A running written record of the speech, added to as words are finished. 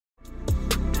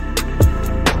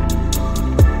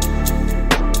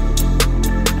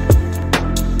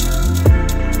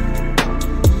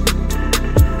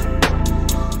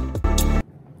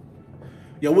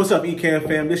Yo, what's up, EKAM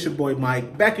fam? This your boy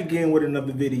Mike, back again with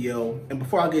another video. And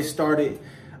before I get started,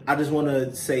 I just want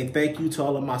to say thank you to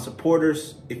all of my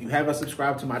supporters. If you haven't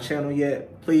subscribed to my channel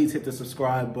yet, please hit the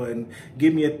subscribe button.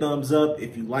 Give me a thumbs up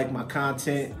if you like my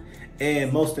content.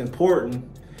 And most important,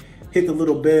 hit the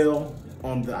little bell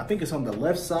on the, I think it's on the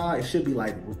left side. It should be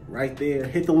like right there.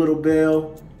 Hit the little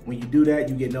bell. When you do that,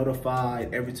 you get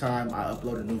notified every time I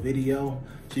upload a new video,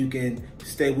 so you can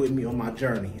stay with me on my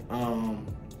journey.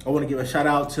 I want to give a shout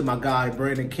out to my guy,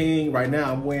 Brandon King. Right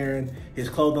now, I'm wearing his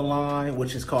clothing line,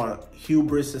 which is called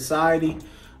Hubris Society.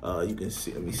 You can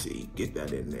see, let me see, get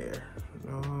that in there.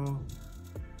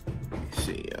 Let me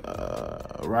see,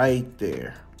 right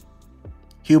there.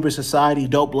 Hubris Society,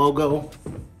 dope logo.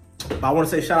 But I want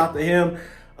to say shout out to him.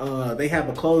 They have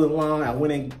a clothing line. I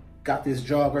went and got this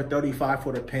jogger, 35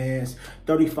 for the pants,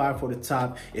 35 for the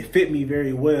top. It fit me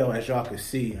very well, as y'all can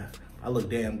see. I look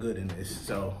damn good in this,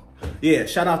 so yeah,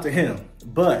 shout out to him.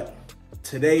 But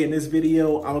today in this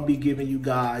video, I'm gonna be giving you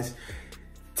guys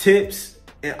tips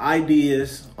and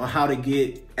ideas on how to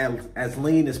get as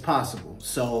lean as possible.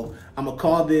 So I'm gonna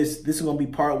call this is gonna be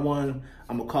part one.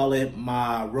 I'm gonna call it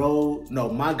my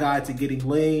guide to getting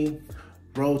lean,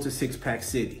 road to six-pack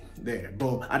city. There,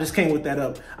 boom. I just came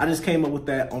up with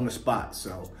that on the spot.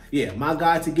 So yeah, my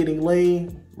guide to getting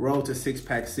lean, road to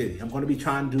six-pack city. I'm gonna be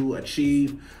trying to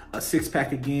achieve a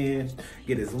six-pack again,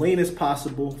 get as lean as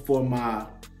possible for my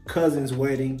cousin's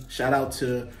wedding. Shout out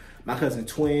to my cousin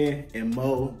Twin and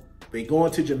Mo. They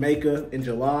going to Jamaica in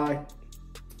July,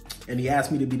 and he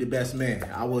asked me to be the best man.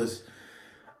 I was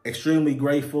extremely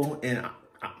grateful, and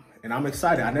I'm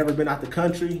excited. I've never been out the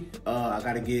country. I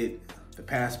gotta get the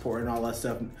passport and all that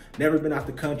stuff. Never been out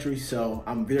the country, so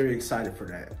I'm very excited for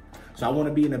that. So I want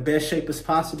to be in the best shape as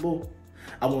possible.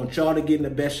 I want y'all to get in the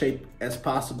best shape as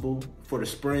possible for the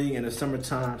spring and the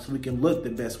summertime, so we can look the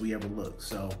best we ever look.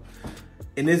 So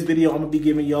in this video, I'm gonna be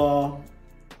giving y'all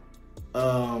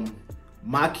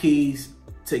my keys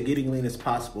to getting lean as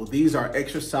possible. These are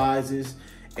exercises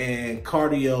and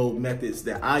cardio methods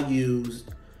that I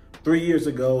used 3 years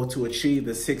ago to achieve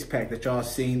the six-pack that y'all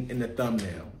seen in the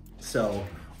thumbnail. So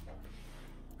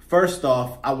first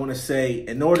off, I want to say,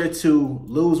 in order to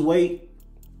lose weight,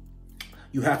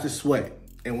 you have to sweat.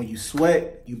 And when you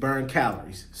sweat, you burn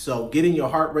calories. So getting your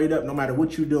heart rate up, no matter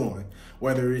what you're doing,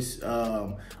 whether it's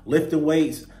lifting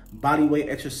weights, body weight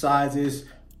exercises,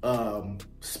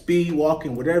 speed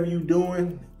walking, whatever you're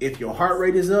doing, if your heart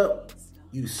rate is up,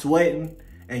 you sweating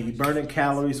and you burning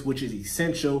calories, which is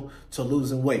essential to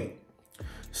losing weight.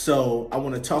 So I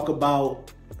want to talk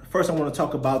about, first, I want to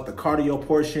talk about the cardio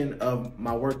portion of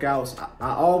my workouts.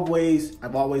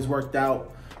 I've always worked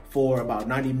out for about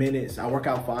 90 minutes. I work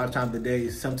out 5 times a day,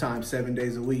 sometimes 7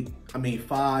 days a week.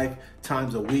 5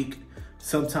 times a week,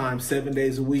 sometimes 7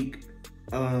 days a week.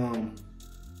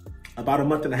 About a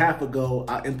month and a half ago,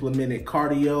 I implemented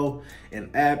cardio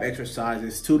and ab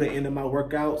exercises to the end of my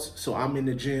workouts. So I'm in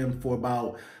the gym for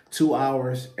about 2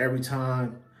 hours every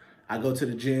time I go to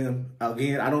the gym.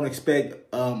 Again, I don't expect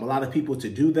a lot of people to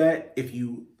do that. If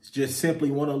you just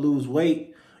simply want to lose weight,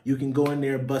 you can go in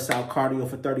there, bust out cardio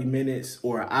for 30 minutes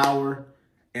or an hour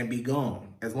and be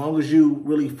gone. As long as you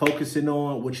really focusing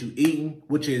on what you eating,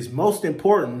 which is most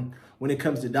important when it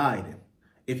comes to dieting.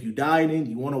 If you dieting,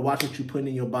 you want to watch what you put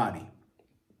in your body.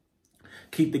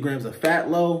 Keep the grams of fat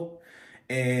low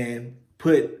and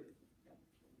put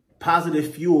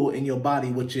positive fuel in your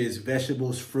body, which is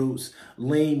vegetables, fruits,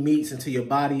 lean meats into your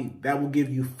body. That will give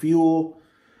you fuel.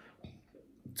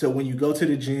 So when you go to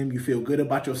the gym, you feel good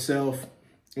about yourself.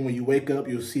 And when you wake up,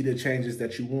 you'll see the changes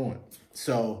that you want.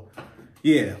 So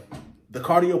yeah, the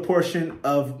cardio portion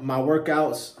of my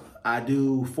workouts, I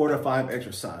do 4 to 5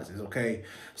 exercises, okay?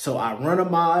 So I run a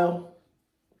mile,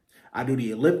 I do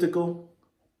the elliptical,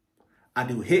 I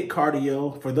do HIIT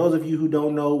cardio. For those of you who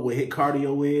don't know what HIIT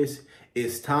cardio is,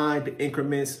 it's timed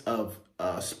increments of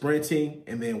sprinting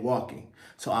and then walking.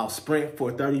 So I'll sprint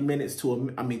for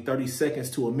 30 seconds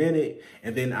to a minute,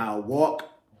 and then I'll walk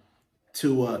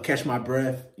to catch my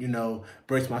breath,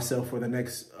 brace myself for the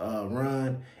next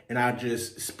run. And I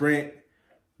just sprint,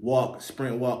 walk,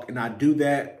 and I do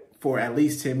that for at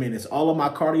least 10 minutes. All of my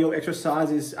cardio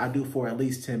exercises I do for at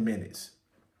least 10 minutes.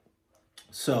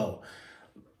 So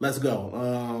let's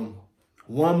go.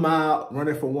 1 mile,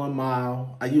 running for 1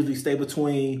 mile. I usually stay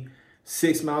between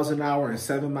 6 miles an hour and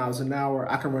 7 miles an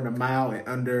hour. I can run a mile in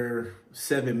under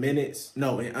 7 minutes.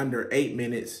 No, in under 8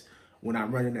 minutes when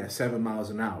I'm running at 7 miles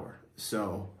an hour.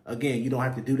 So again, you don't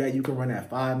have to do that. You can run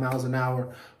at 5 miles an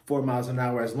hour, 4 miles an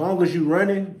hour. As long as you're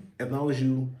running, as long as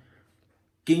you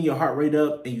getting your heart rate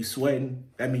up and you sweating,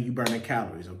 that means you burning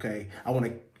calories, okay? I want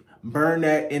to burn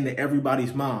that into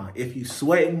everybody's mind. If you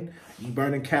sweating, you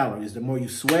burning calories. The more you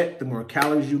sweat, the more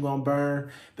calories you're gonna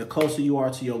burn, the closer you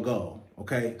are to your goal,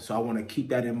 okay? So I wanna keep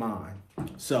that in mind.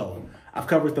 So I've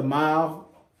covered the mile,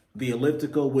 the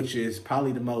elliptical, which is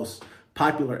probably the most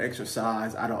popular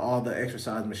exercise out of all the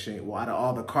exercise machine, well, out of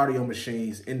all the cardio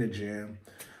machines in the gym.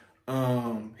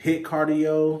 HIIT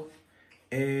cardio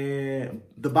and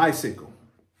the bicycle.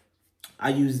 I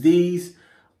use these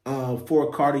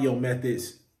 4 cardio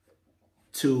methods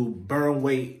to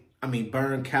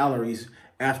burn calories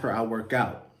after I work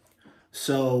out.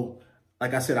 So,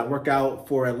 like I said, I work out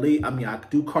for I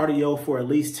do cardio for at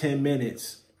least 10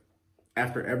 minutes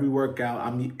after every workout.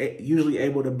 I'm usually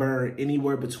able to burn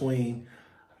anywhere between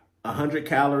 100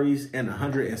 calories and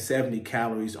 170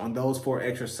 calories on those 4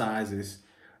 exercises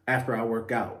after I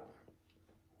work out.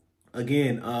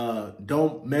 Again,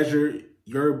 don't measure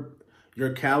your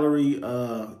calorie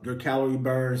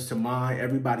burns to mine.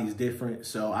 Everybody's different,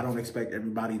 so I don't expect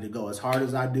everybody to go as hard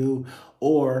as I do,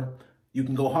 or you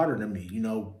can go harder than me. You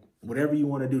know, whatever you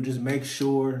want to do, just make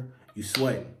sure you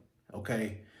sweat.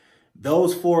 Okay,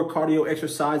 those 4 cardio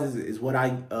exercises is what I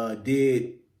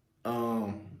did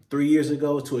 3 years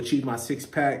ago to achieve my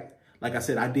 6-pack. Like I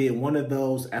said, I did one of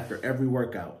those after every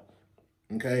workout.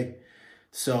 Okay,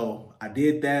 so I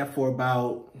did that for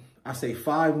about, I say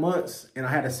 5 months, and I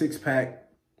had a 6-pack,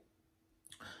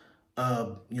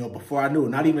 before I knew it.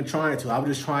 Not even trying to. I was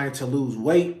just trying to lose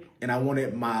weight, and I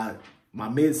wanted my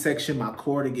midsection, my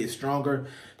core to get stronger.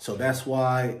 So that's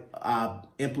why I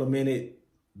implemented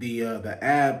the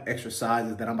ab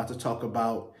exercises that I'm about to talk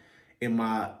about in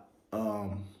my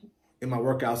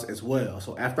workouts as well.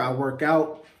 So after I worked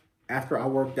out,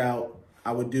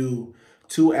 I would do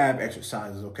 2 ab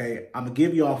exercises, okay? I'm gonna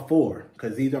give y'all 4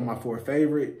 because these are my 4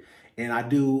 favorite. And I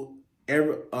do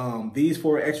these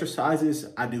 4 exercises,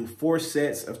 I do 4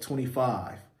 sets of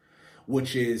 25,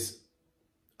 which is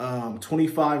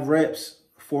 25 reps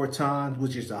 4 times,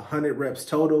 which is 100 reps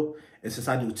total. And since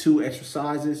I do 2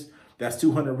 exercises, that's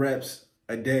 200 reps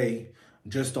a day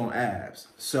just on abs.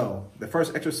 So the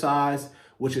first exercise,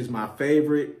 which is my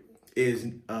favorite, is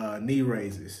knee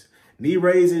raises. Knee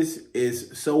raises is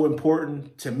so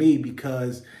important to me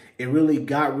because it really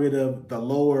got rid of the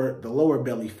lower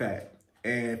belly fat.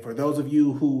 And for those of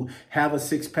you who have a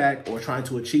 6-pack or trying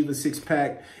to achieve a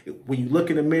 6-pack, when you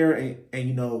look in the mirror and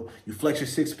you flex your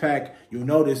 6-pack, you'll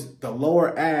notice the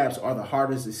lower abs are the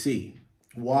hardest to see.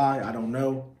 Why? I don't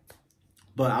know.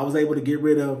 But I was able to get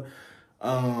rid of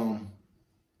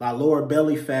my lower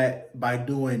belly fat by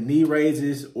doing knee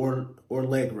raises or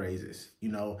leg raises.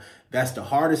 That's the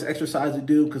hardest exercise to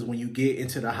do because when you get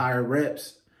into the higher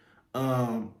reps,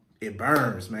 it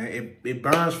burns, man. It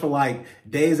burns for like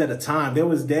days at a time. There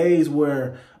was days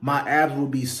where my abs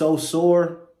would be so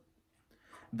sore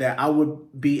that I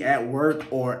would be at work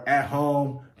or at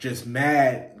home just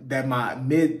mad that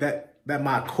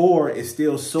my core is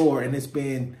still sore, and it's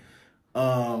been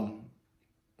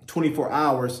 24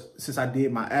 hours since I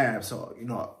did my abs. So,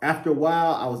 after a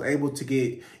while, I was able to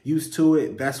get used to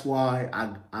it. That's why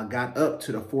I got up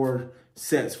to the 4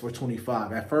 sets for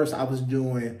 25. At first, I was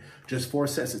doing just 4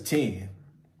 sets of 10,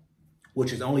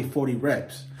 which is only 40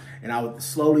 reps. And I was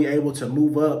slowly able to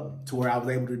move up to where I was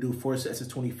able to do 4 sets of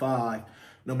 25,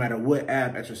 no matter what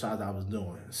ab exercise I was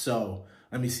doing. So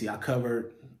let me see, I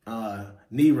covered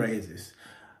knee raises.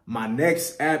 My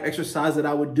next ab exercise that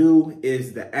I would do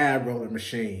is the ab roller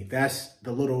machine. That's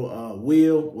the little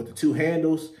wheel with the 2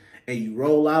 handles, and you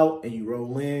roll out and you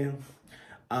roll in.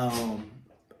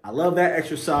 I love that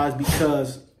exercise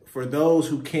because for those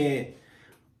who can't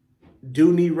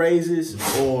do knee raises,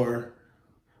 or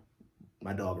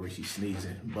my dog Richie's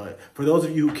sneezing, but for those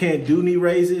of you who can't do knee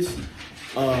raises,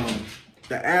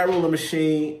 the ab roller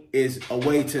machine is a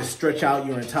way to stretch out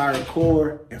your entire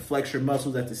core and flex your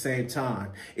muscles at the same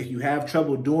time. If you have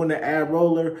trouble doing the ab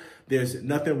roller, there's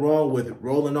nothing wrong with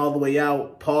rolling all the way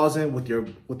out, pausing with your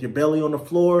belly on the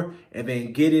floor, and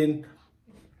then getting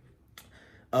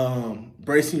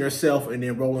bracing yourself and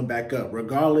then rolling back up.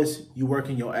 Regardless, you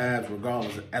working your abs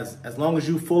regardless. As long as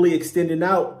you fully extending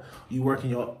out, you working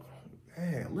your,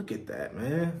 man, look at that,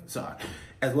 man. Sorry.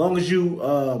 As long as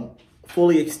you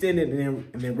fully extended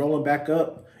and then rolling back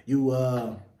up, you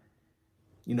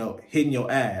hitting your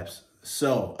abs.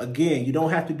 So again, you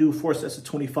don't have to do 4 sets of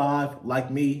 25 like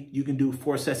me. You can do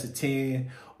 4 sets of 10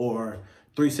 or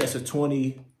 3 sets of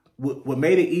 20. What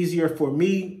made it easier for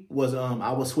me was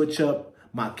I would switch up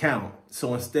my count.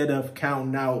 So instead of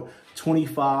counting out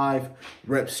 25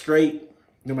 reps straight,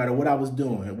 no matter what I was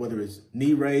doing, whether it's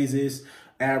knee raises,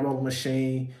 ab roller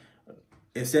machine,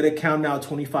 instead of counting out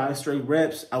 25 straight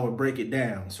reps, I would break it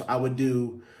down. So I would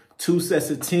do 2 sets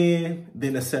of 10,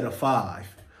 then a set of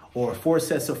 5, or 4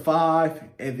 sets of 5,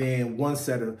 and then 1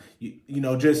 set of,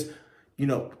 just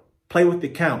play with the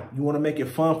count. You want to make it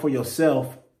fun for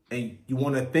yourself, and you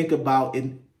want to think about it.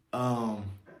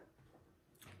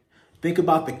 Think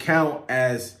about the count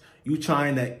as you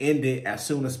trying to end it as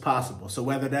soon as possible. So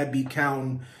whether that be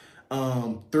counting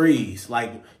threes,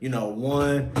 like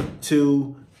 1,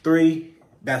 2, 3.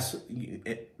 That's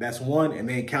 1, and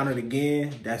then count it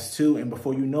again. That's 2, and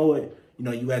before you know it,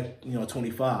 you at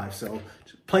 25. So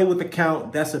play with the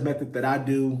count. That's a method that I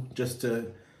do just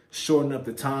to shorten up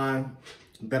the time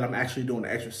that I'm actually doing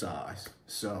the exercise.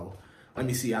 So let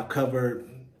me see. I've covered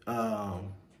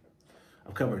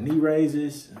knee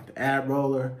raises, the ab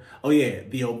roller. Oh yeah,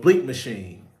 the oblique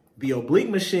machine. The oblique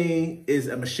machine is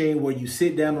a machine where you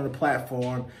sit down on the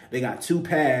platform. They got 2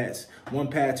 pads, 1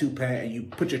 pad, 2 pad, and you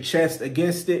put your chest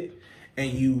against it,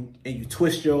 and you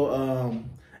twist your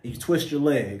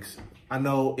legs. I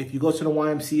know if you go to the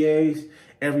YMCA's,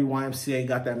 every YMCA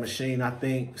got that machine, I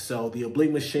think. So the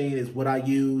oblique machine is what I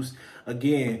use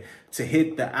again to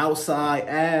hit the outside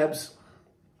abs.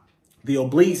 The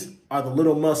obliques are the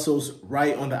little muscles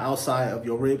right on the outside of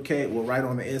your rib cage, well, right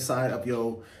on the inside of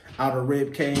your outer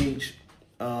rib cage.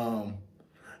 I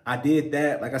did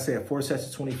that, like I said, 4 sets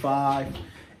of 25,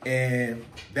 and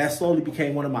that slowly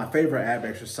became one of my favorite ab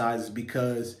exercises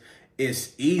because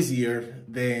it's easier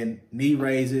than knee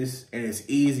raises, and it's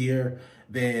easier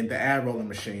than the ab roller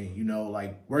machine.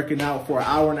 Like working out for an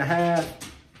hour and a half,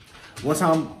 once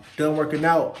I'm done working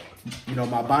out,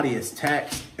 my body is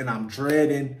taxed, and I'm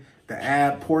dreading the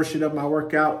ab portion of my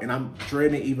workout, and I'm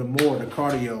dreading even more the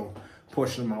cardio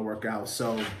portion of my workout.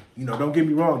 So, don't get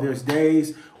me wrong. There's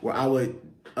days where I would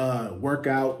work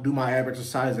out, do my ab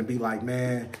exercise, and be like,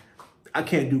 man, I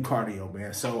can't do cardio,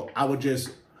 man. So I would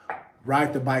just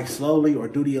ride the bike slowly or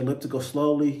do the elliptical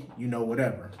slowly,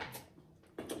 whatever.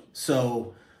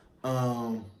 So,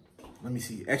 let me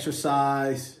see.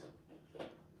 Exercise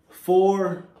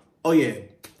 4. Oh yeah,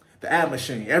 the ab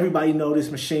machine. Everybody know this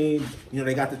machine.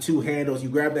 They got the 2 handles. You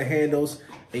grab the handles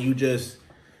and you just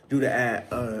do the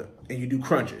ab, and you do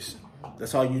crunches.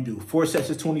 That's all you do. 4 sets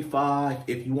of 25.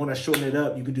 If you want to shorten it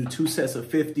up, you can do 2 sets of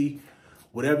 50.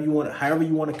 Whatever you want, however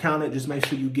you want to count it, just make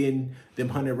sure you're getting them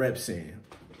 100 reps in.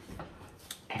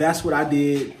 That's what I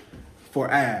did for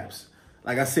abs.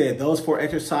 Like I said, those 4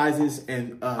 exercises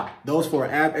and those 4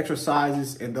 ab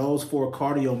exercises and those 4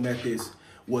 cardio methods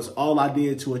was all I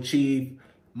did to achieve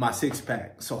my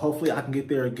 6-pack. So hopefully I can get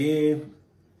there again.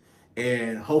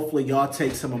 And hopefully y'all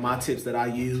take some of my tips that I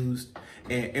used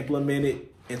and implement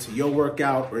it into your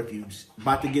workout. Or if you're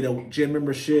about to get a gym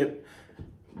membership,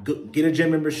 get a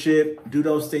gym membership, do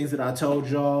those things that I told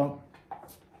y'all.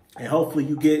 And hopefully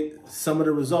you get some of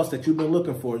the results that you've been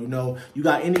looking for. You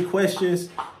got any questions,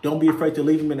 don't be afraid to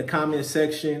leave them in the comment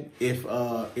section. If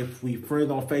we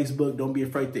friends on Facebook, don't be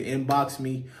afraid to inbox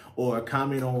me or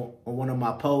comment on one of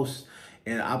my posts.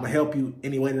 And I'm going to help you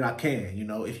any way that I can.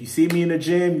 If you see me in the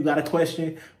gym, you got a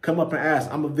question, come up and ask.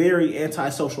 I'm a very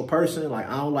antisocial person. Like,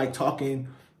 I don't like talking,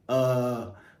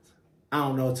 to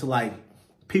like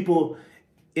people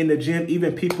in the gym,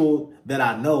 even people that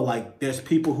I know. Like, there's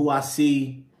people who I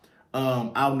see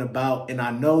out and about, and I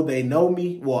know they know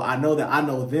me. Well, I know that I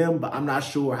know them, but I'm not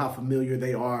sure how familiar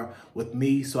they are with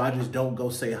me. So I just don't go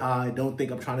say hi. Don't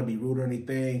think I'm trying to be rude or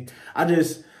anything. I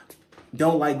just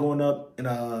don't like going up and,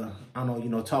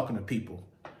 talking to people.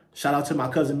 Shout out to my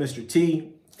cousin, Mr.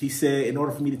 T. He said, in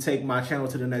order for me to take my channel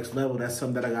to the next level, that's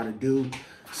something that I got to do.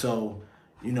 So,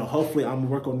 hopefully I'm going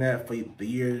to work on that for the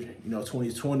year,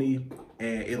 2020,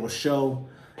 and it'll show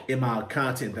in my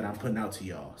content that I'm putting out to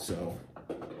y'all. So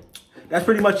that's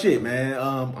pretty much it, man.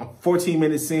 I'm 14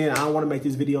 minutes in. I don't want to make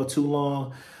this video too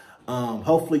long.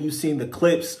 Hopefully you've seen the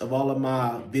clips of all of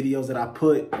my videos that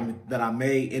I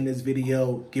made in this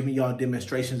video, giving y'all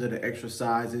demonstrations of the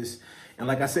exercises. And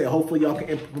like I said, hopefully y'all can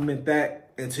implement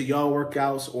that into y'all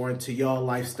workouts or into y'all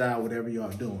lifestyle, whatever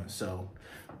y'all doing. So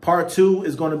part 2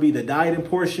 is going to be the dieting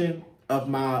portion of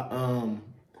my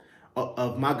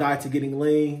guide to getting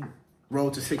lean,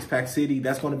 road to 6-pack city.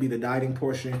 That's going to be the dieting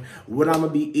portion. What I'm going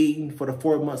to be eating for the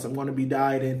 4 months I'm going to be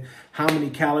dieting, how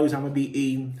many calories I'm going to be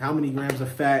eating, how many grams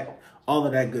of fat, all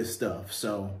of that good stuff.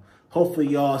 So hopefully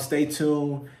y'all stay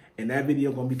tuned, and that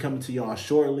video going to be coming to y'all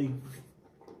shortly.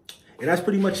 And that's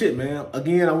pretty much it, man.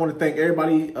 Again, I want to thank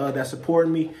everybody that's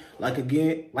supporting me. Like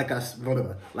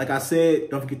I said,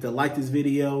 don't forget to like this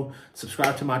video,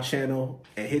 subscribe to my channel,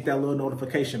 and hit that little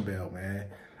notification bell, man.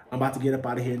 I'm about to get up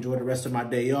out of here, enjoy the rest of my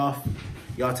day off.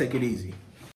 Y'all take it easy.